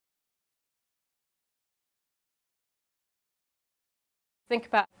Think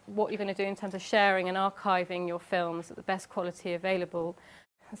about what you're going to do in terms of sharing and archiving your films at the best quality available.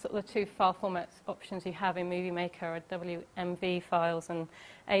 And sort of the two file format options you have in Movie Maker are WMV files and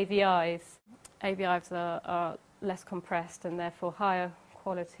AVIs. AVIs are less compressed and therefore higher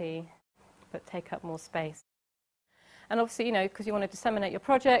quality, but take up more space. And obviously, you know, because you want to disseminate your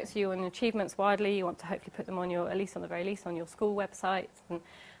projects, you want achievements widely, you want to hopefully put them on your, at least on the very least, on your school website and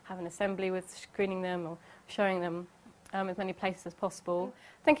have an assembly with screening them or showing them as many places as possible.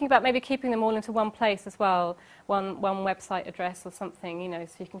 Thinking about maybe keeping them all into one place as well, one website address or something, you know,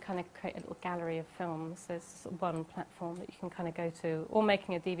 so you can kind of create a little gallery of films. There's sort of one platform that you can kind of go to, or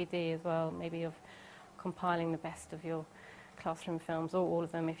making a DVD as well, maybe of compiling the best of your classroom films, or all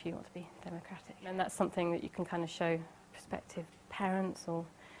of them if you want to be democratic. And that's something that you can kind of show prospective parents or,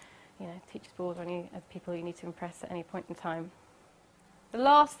 you know, teachers' boards or any people you need to impress at any point in time. The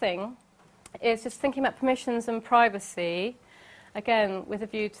last thing is just thinking about permissions and privacy, again, with a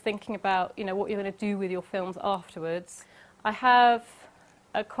view to thinking about, you know, what you're going to do with your films afterwards. I have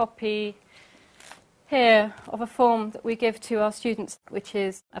a copy here of a form that we give to our students, which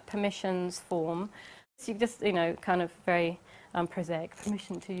is a permissions form. So you just, you know, kind of very prosaic,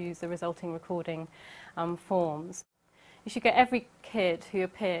 permission to use the resulting recording forms. You should get every kid who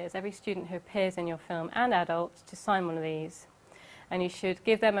appears, every student who appears in your film and adults to sign one of these. And you should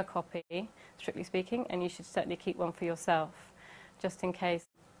give them a copy, strictly speaking, and you should certainly keep one for yourself, just in case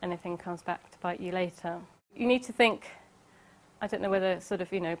anything comes back to bite you later. You need to think, I don't know whether sort of,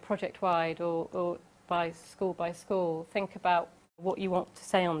 you know, project-wide or by school, think about what you want to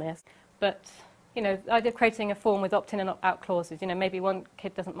say on this. But, you know, the idea of creating a form with opt-in and opt-out clauses, you know, maybe one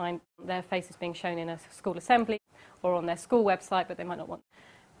kid doesn't mind their faces being shown in a school assembly or on their school website, but they might not want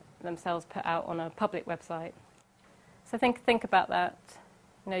themselves put out on a public website. So think about that.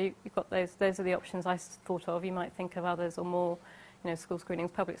 You know, you've got those are the options I thought of. You might think of others or more, you know, school screenings,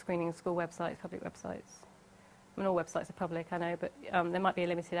 public screenings, school websites, public websites. I mean, all websites are public, I know, but there might be a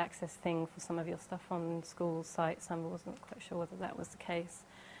limited access thing for some of your stuff on school sites. I wasn't quite sure whether that was the case.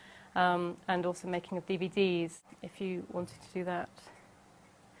 And also making of DVDs, if you wanted to do that.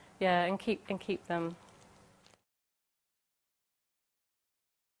 Yeah, and keep them.